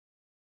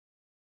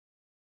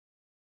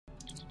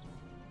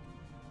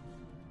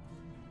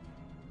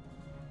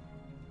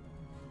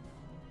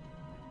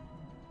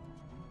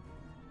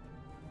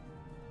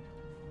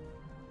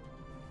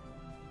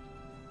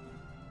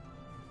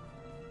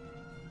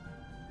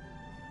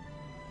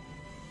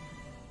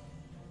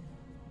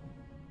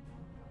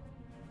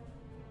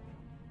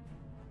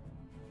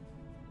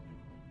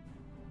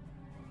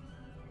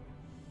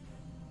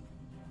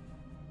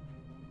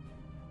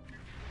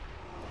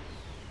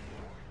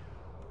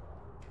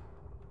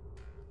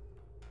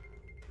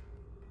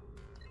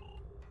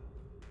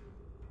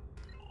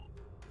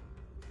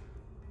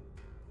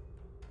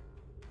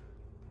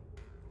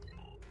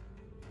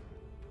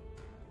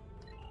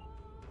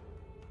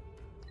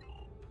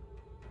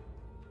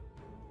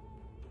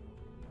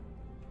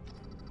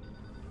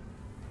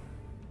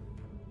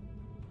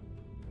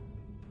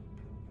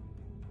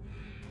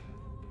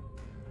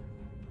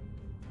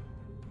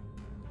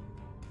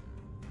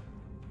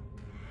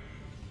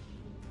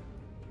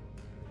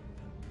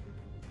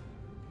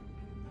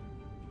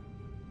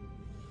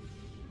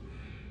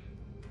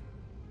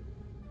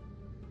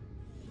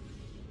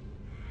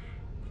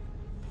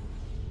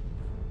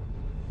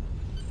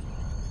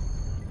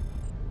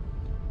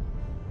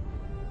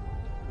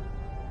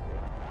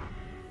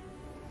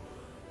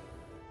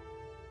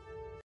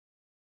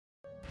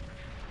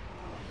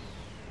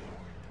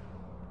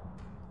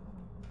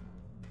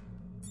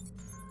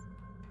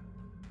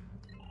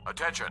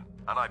Attention,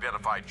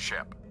 unidentified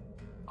ship.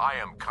 I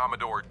am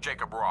Commodore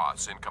Jacob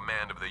Ross in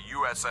command of the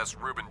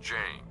USS Reuben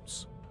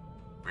James.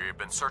 We have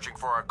been searching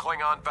for a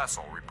Klingon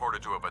vessel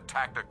reported to have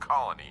attacked a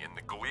colony in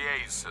the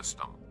Gliese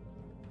system.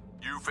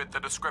 You fit the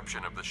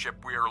description of the ship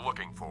we are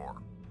looking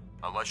for.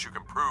 Unless you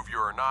can prove you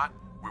are not,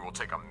 we will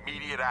take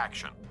immediate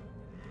action.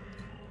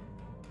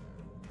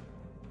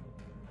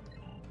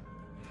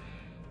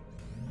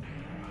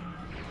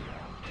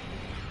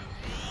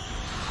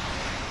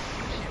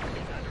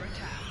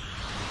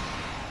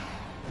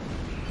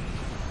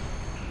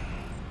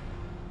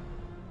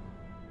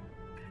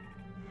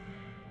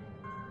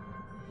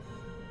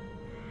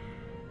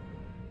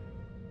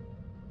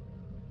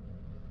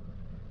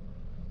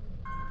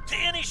 To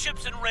any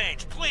ships in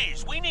range,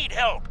 please, we need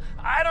help.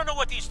 I don't know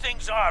what these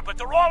things are, but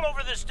they're all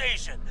over the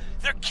station.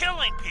 They're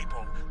killing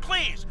people.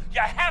 Please,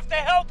 you have to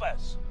help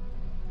us.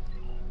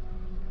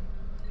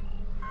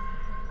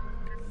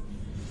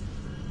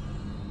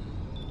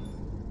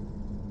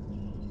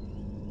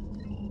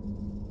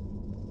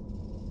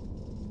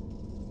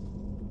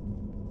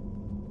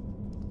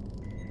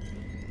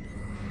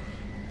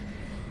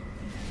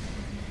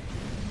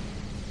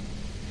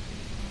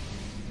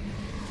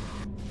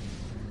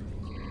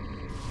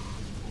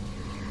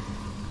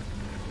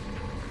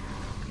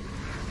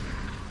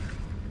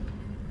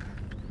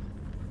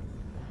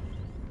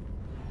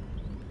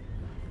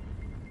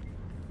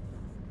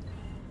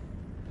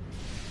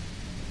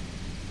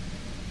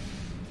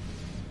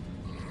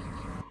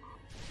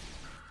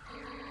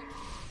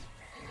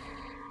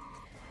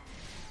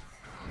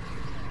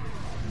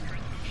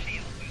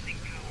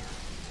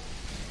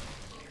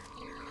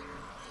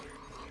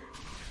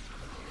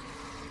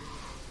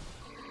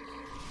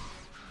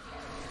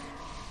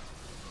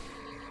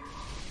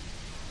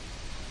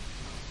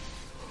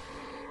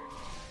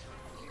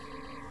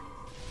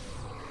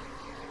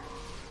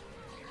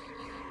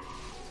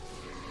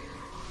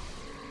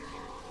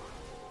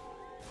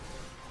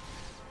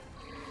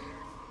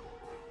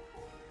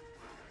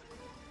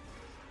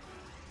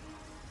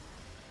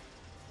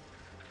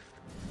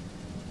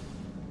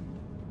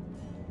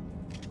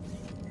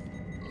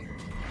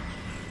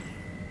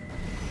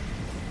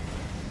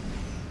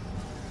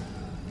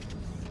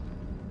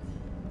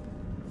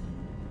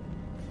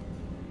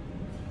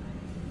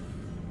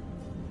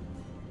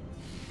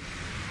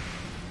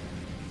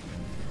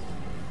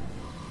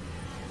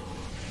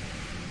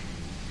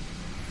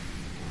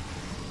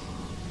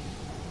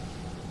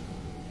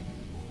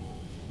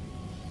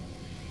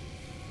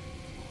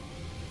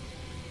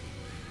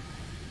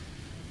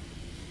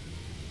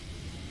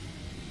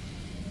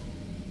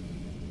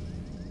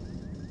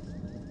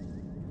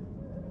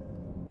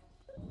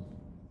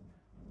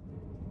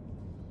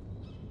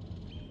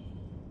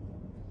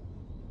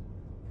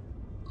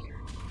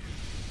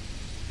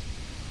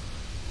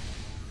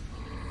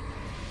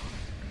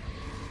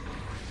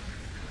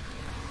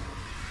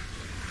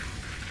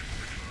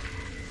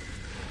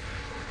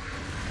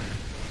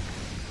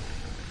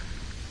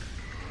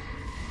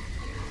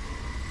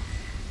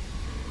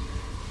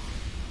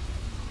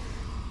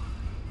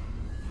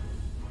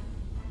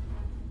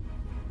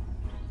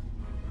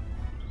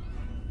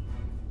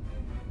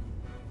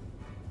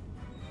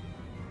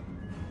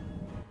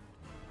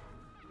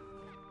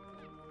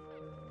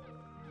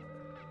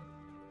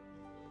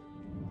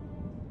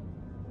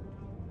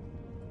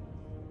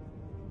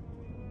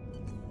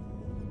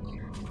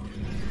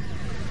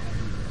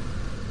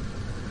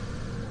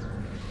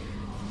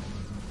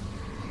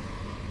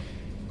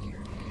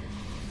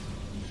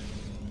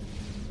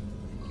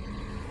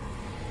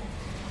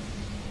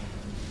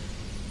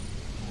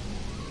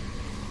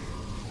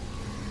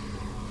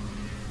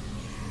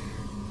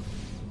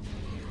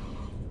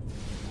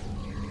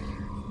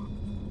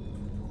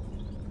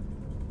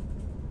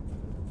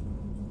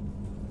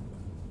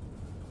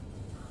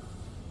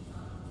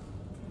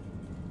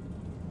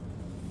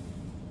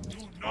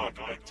 Not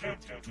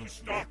attempt to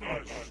stop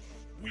us.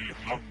 We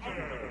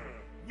hunger.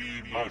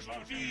 We must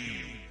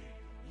feed.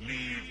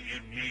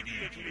 Leave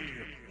immediately,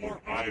 or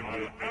I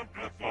will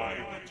amplify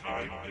the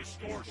time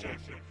distortion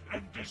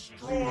and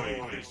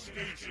destroy this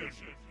station.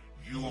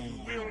 You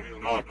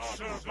will not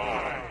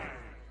survive.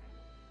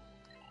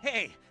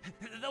 Hey,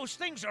 those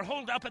things are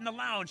holed up in the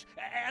lounge,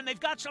 and they've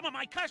got some of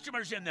my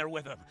customers in there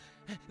with them.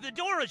 The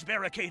door is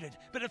barricaded,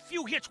 but a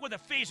few hits with a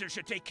phaser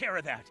should take care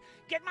of that.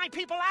 Get my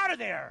people out of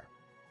there!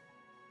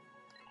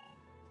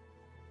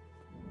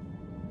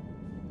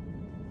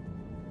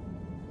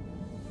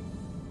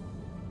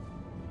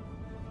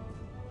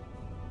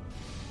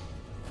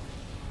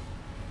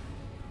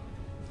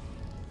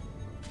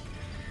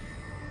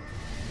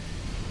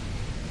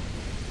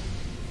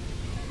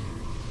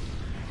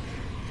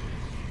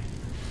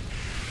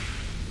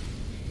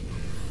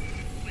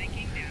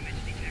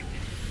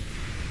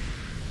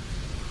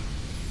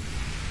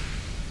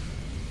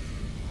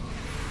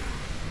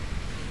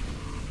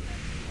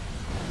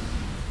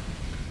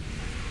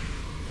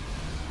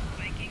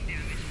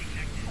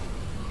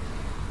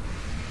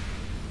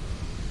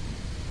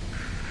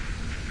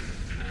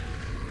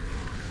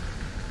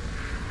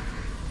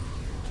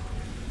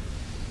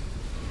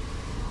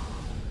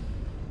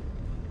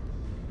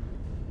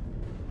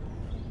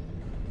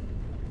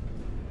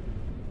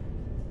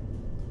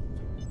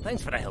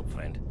 Thanks for the help,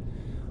 friend.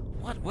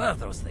 What were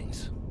those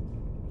things?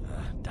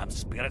 Damn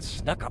spirits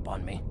snuck up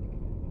on me.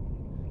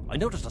 I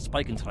noticed a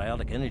spike in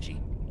triolic energy,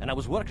 and I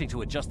was working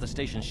to adjust the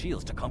station's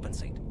shields to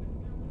compensate.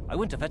 I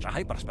went to fetch a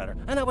hyperspanner,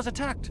 and I was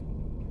attacked.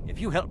 If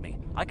you help me,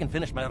 I can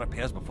finish my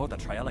repairs before the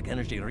triolic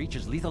energy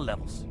reaches lethal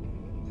levels.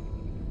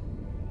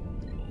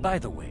 By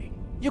the way,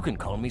 you can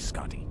call me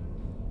Scotty.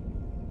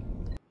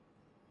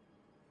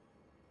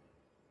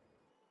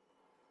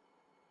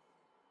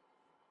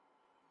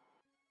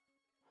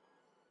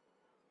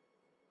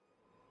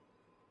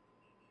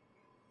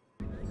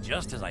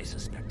 Just as I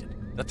suspected,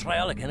 the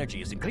triolic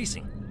energy is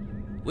increasing.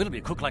 We'll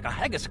be cooked like a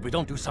haggis if we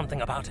don't do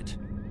something about it.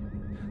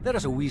 There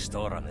is a wee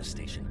store on this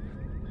station.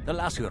 The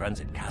lass who runs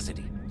it,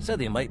 Cassidy, said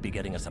they might be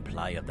getting a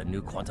supply of the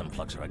new quantum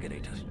flux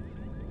regulators.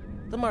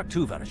 The Mark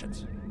II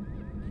versions.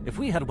 If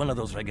we had one of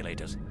those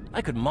regulators,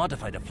 I could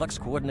modify the flux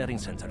coordinating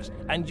sensors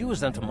and use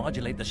them to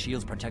modulate the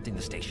shields protecting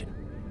the station.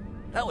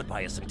 That would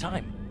buy us some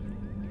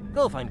time.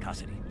 Go find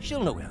Cassidy.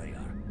 She'll know where they are.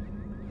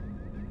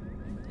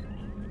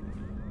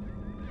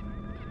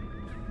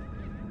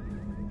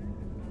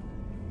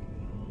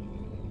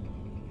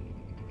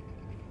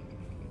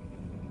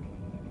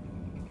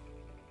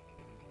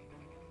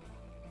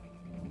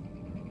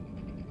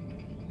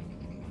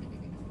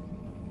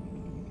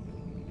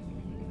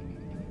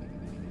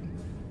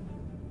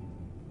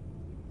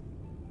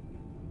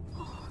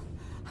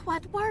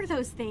 What were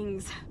those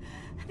things?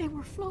 They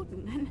were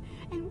floating,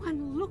 and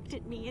one looked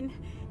at me, and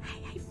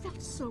I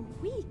felt so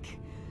weak.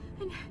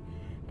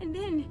 And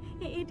then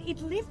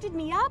it lifted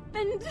me up,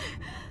 and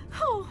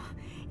oh,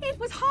 it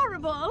was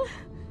horrible.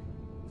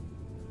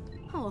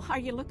 Oh, are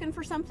you looking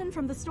for something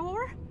from the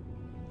store?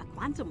 A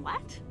quantum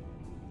what?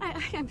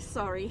 I'm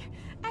sorry.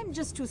 I'm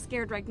just too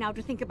scared right now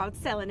to think about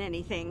selling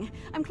anything.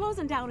 I'm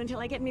closing down until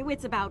I get me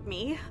wits about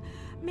me.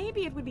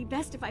 Maybe it would be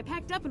best if I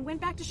packed up and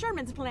went back to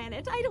Sherman's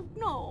planet. I don't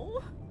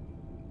know.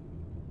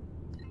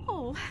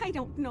 Oh, I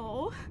don't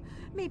know.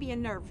 Maybe a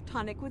nerve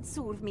tonic would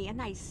soothe me. A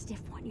nice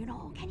stiff one, you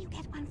know. Can you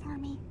get one for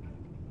me?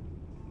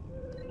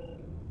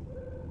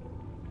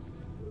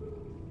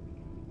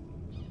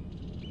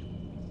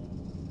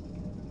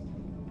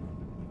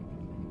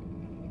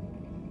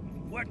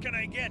 What can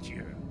I get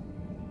you?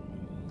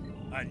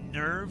 A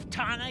nerve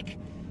tonic?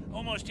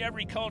 Almost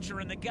every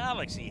culture in the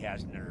galaxy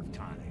has nerve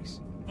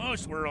tonics.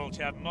 Most worlds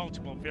have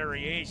multiple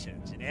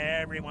variations, and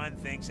everyone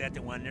thinks that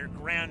the one their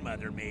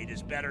grandmother made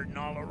is better than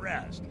all the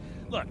rest.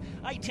 Look,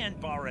 I tend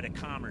bar at a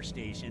commerce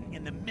station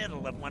in the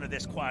middle of one of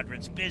this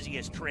quadrant's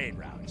busiest trade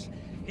routes.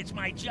 It's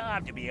my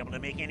job to be able to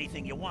make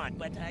anything you want,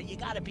 but you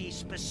gotta be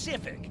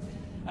specific.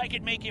 I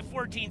could make you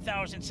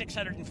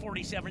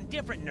 14,647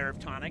 different nerve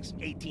tonics,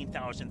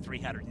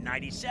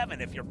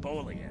 18,397 if you're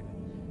Boolean.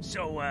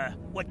 So,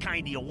 what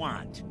kind do you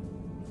want?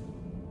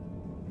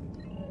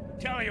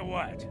 Tell you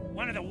what,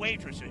 one of the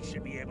waitresses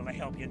should be able to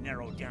help you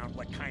narrow down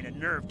what kind of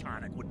nerve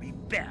tonic would be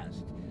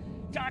best.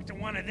 Talk to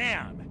one of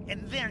them,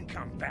 and then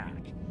come back.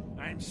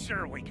 I'm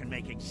sure we can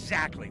make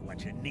exactly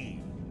what you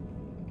need.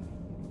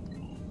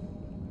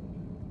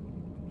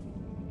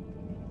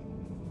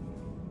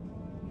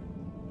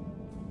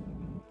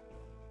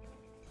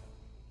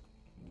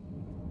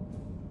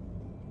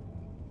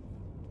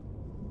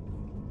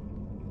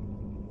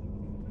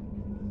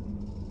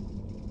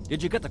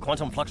 Did you get the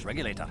quantum flux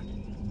regulator?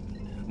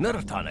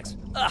 Nerve tonics?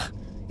 Ugh!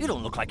 You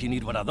don't look like you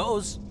need one of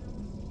those.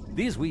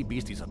 These wee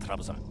beasties are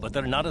troublesome, but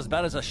they're not as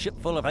bad as a ship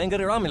full of angry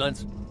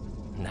Romulans.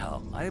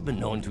 Now, I've been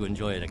known to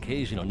enjoy an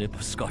occasional nip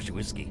of Scotch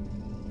whiskey.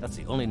 That's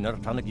the only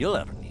nerve tonic you'll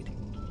ever need.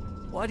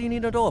 Why do you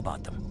need to know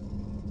about them?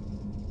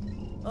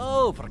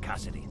 Oh, for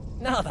Cassidy.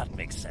 Now that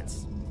makes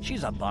sense.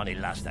 She's a bonny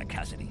lass, that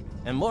Cassidy,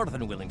 and more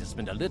than willing to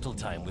spend a little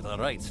time with the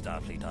right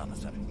Starfleet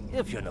officer,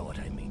 if you know what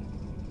I mean.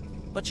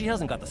 But she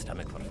hasn't got the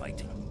stomach for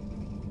fighting.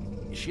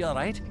 Is she all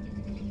right?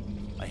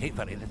 I hate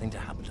for anything to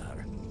happen to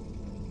her.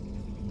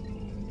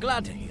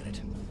 Glad to hear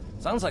it.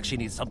 Sounds like she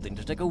needs something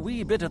to take a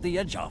wee bit of the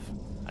edge off.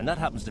 And that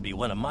happens to be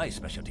one of my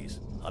specialties,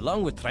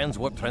 along with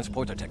transwarp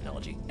transporter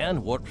technology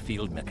and warp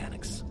field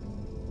mechanics.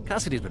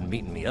 Cassidy's been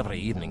meeting me every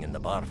evening in the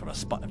bar for a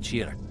spot of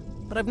cheer,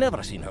 but I've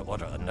never seen her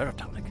order a nerve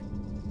tonic.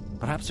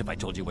 Perhaps if I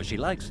told you what she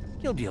likes,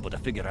 you'll be able to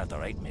figure out the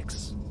right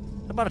mix.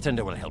 The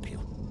bartender will help you.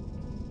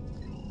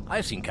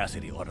 I've seen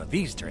Cassidy order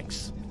these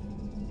drinks.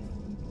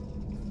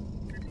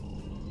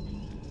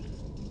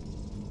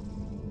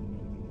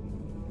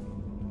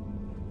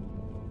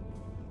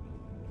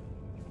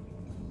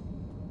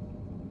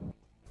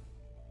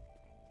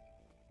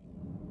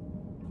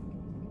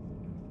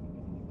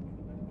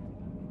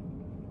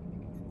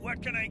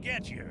 What can I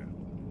get you?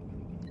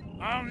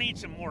 I'll need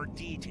some more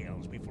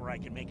details before I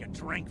can make a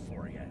drink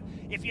for you.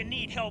 If you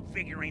need help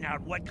figuring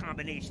out what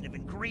combination of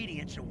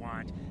ingredients you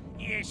want,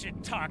 you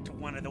should talk to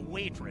one of the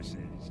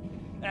waitresses.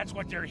 That's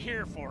what they're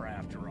here for,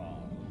 after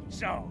all.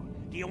 So,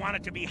 do you want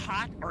it to be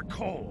hot or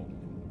cold?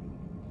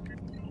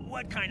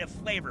 What kind of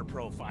flavor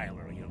profile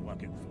are you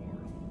looking for?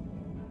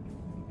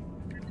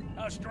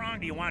 How strong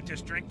do you want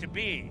this drink to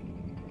be?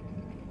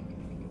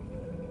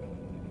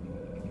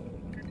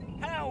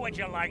 How would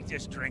you like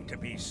this drink to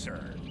be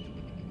served?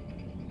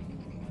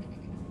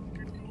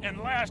 And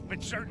last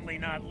but certainly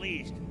not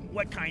least,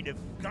 what kind of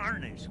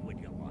garnish would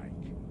you like?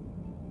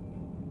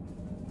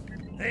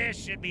 This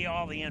should be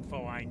all the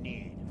info I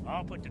need.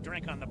 I'll put the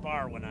drink on the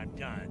bar when I'm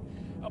done.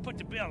 I'll put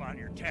the bill on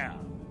your tab.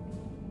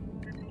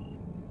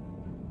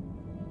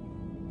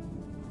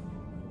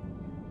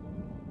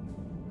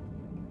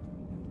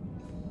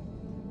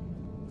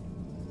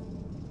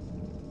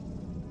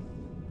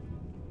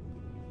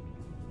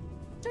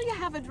 Do you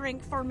have a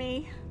drink for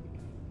me?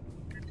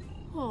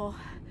 Oh,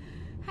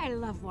 I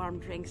love warm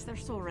drinks. They're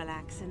so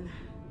relaxing.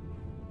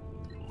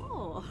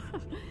 Oh,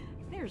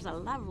 there's a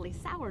lovely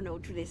sour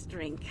note to this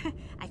drink.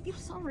 I feel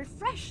so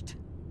refreshed.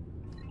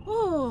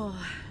 Oh,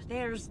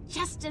 there's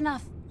just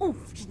enough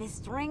oomph to this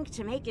drink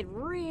to make it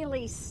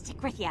really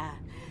stick with ya.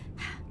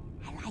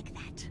 I like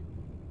that.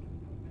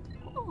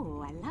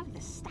 Oh, I love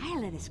the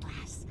style of this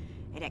glass.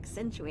 It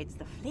accentuates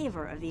the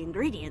flavor of the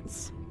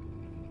ingredients.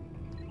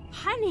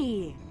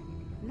 Honey!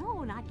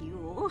 No, not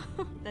you.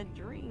 The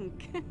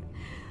drink.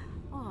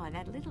 Oh,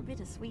 that little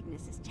bit of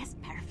sweetness is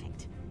just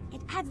perfect.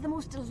 It adds the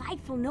most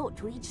delightful note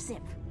to each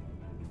sip.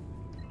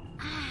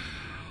 Ah,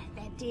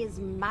 that is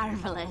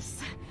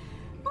marvelous.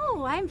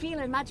 Oh, I'm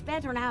feeling much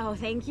better now,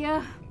 thank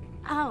you.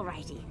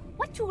 Alrighty,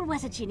 what tool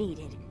was it you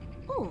needed?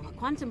 Oh, a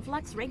quantum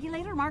flux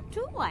regulator Mark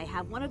II. I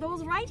have one of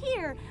those right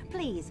here.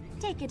 Please,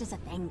 take it as a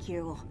thank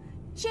you.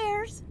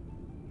 Cheers!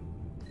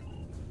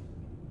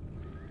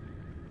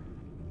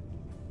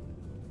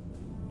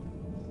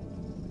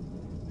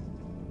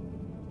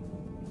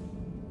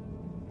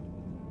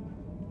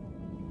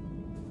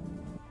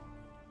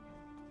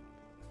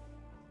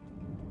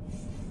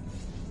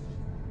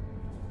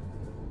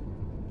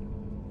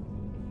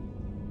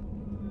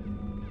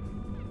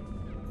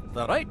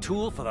 The right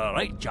tool for the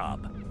right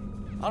job.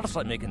 I'll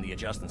start making the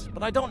adjustments,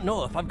 but I don't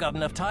know if I've got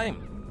enough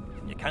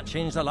time. You can't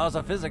change the laws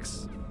of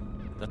physics.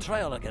 The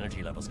triolic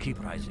energy levels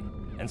keep rising,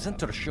 and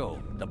sensors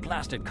show the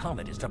blasted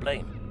comet is to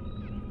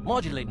blame.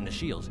 Modulating the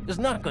shields is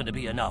not going to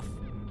be enough.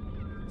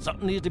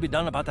 Something needs to be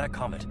done about that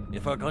comet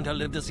if we're going to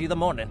live to see the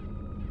morning.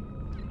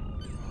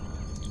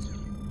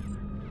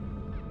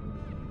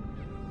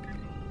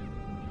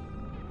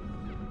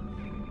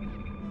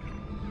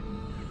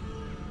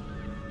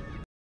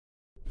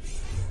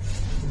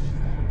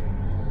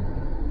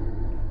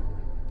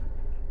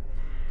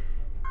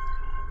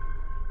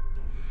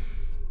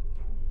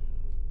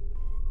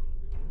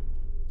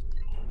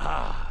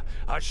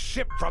 A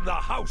ship from the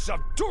House of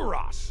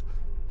Duras!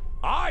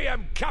 I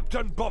am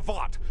Captain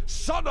Bavat,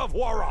 son of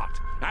Warat,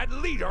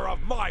 and leader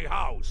of my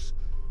house.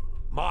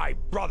 My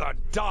brother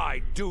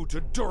died due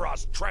to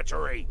Duras'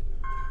 treachery.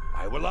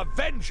 I will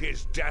avenge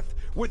his death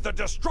with the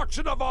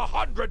destruction of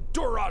 100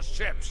 Duras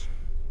ships.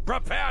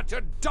 Prepare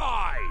to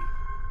die!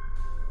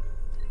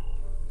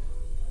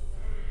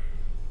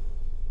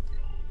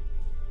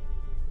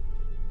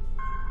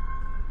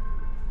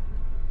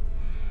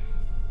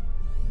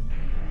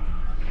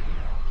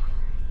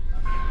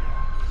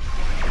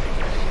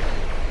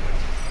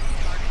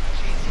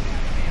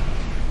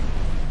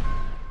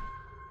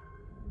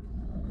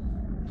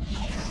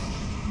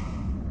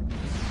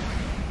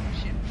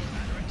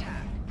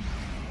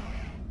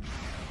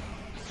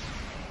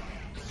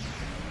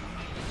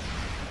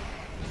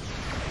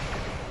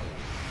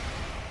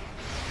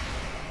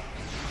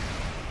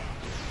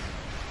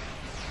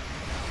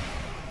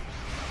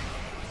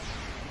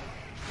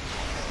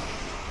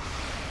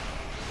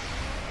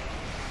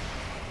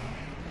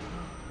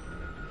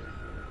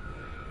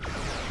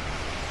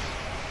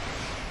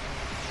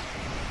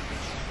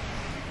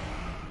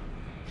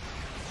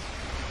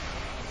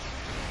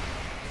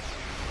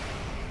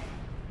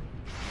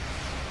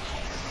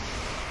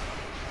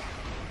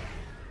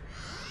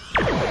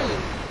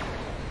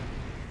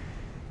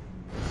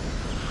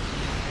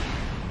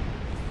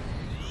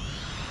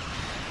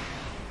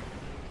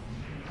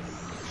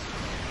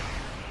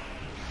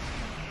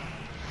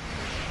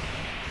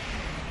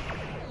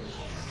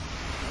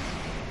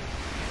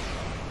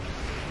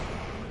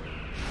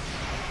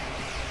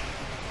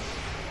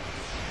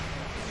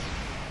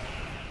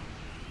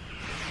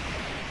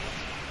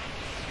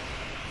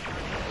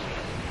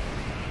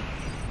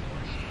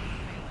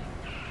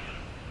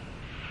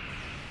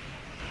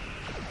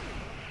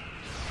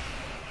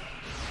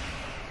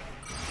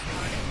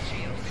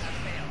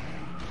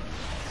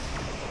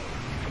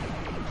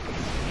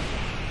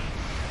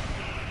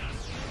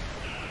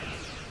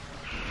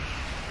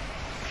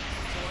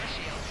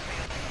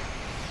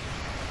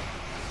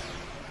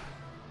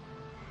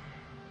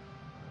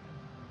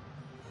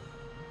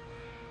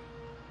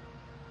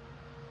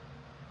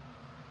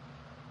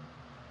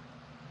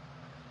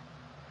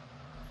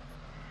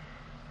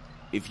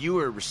 If you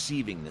are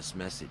receiving this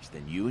message,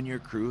 then you and your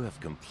crew have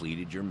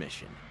completed your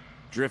mission.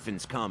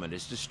 Driffin's comet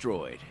is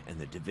destroyed, and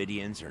the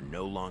Davidians are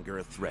no longer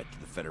a threat to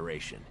the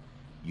Federation.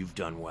 You've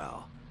done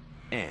well.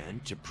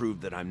 And, to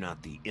prove that I'm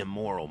not the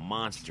immoral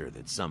monster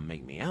that some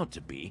make me out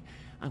to be,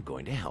 I'm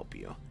going to help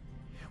you.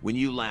 When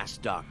you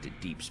last docked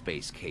at Deep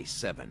Space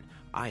K7,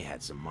 I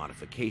had some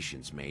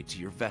modifications made to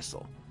your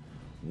vessel.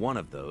 One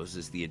of those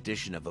is the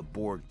addition of a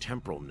Borg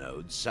temporal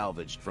node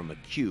salvaged from a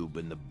cube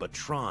in the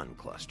Batron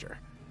cluster.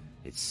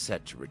 It's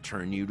set to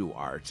return you to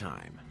our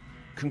time.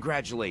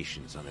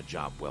 Congratulations on a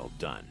job well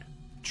done.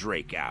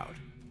 Drake out.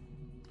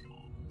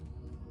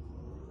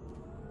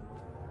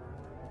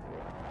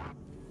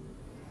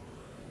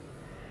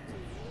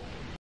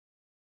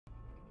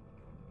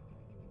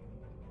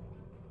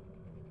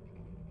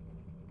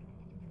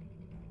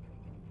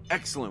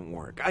 Excellent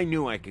work. I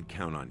knew I could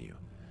count on you.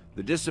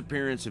 The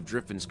disappearance of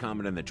Driffin's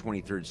Comet in the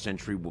 23rd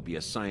century will be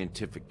a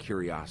scientific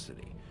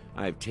curiosity.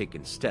 I have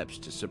taken steps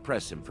to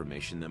suppress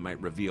information that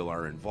might reveal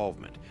our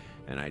involvement,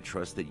 and I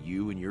trust that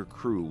you and your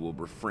crew will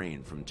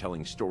refrain from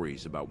telling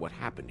stories about what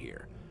happened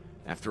here.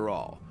 After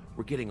all,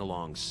 we're getting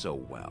along so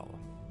well.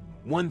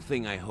 One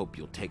thing I hope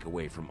you'll take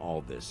away from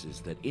all this is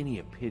that any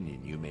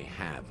opinion you may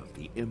have of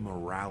the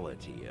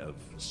immorality of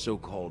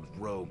so-called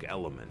rogue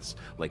elements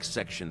like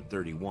Section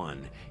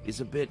 31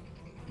 is a bit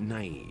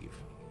naive.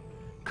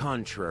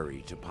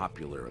 Contrary to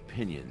popular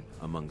opinion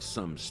among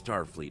some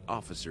Starfleet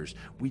officers,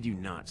 we do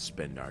not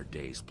spend our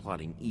days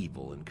plotting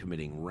evil and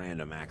committing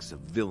random acts of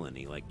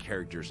villainy like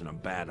characters in a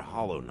bad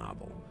holo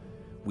novel.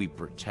 We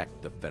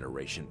protect the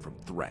Federation from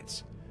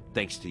threats.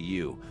 Thanks to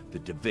you, the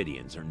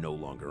Davidians are no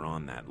longer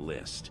on that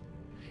list.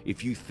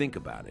 If you think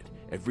about it,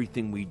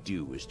 everything we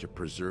do is to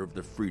preserve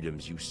the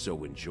freedoms you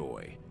so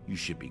enjoy. You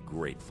should be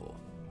grateful.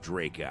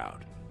 Drake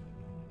out.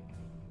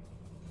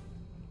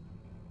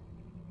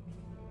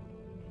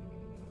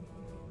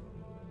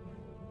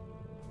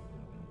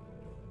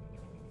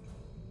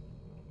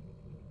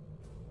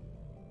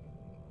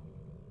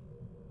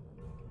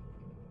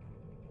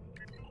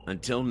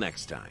 Until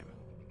next time.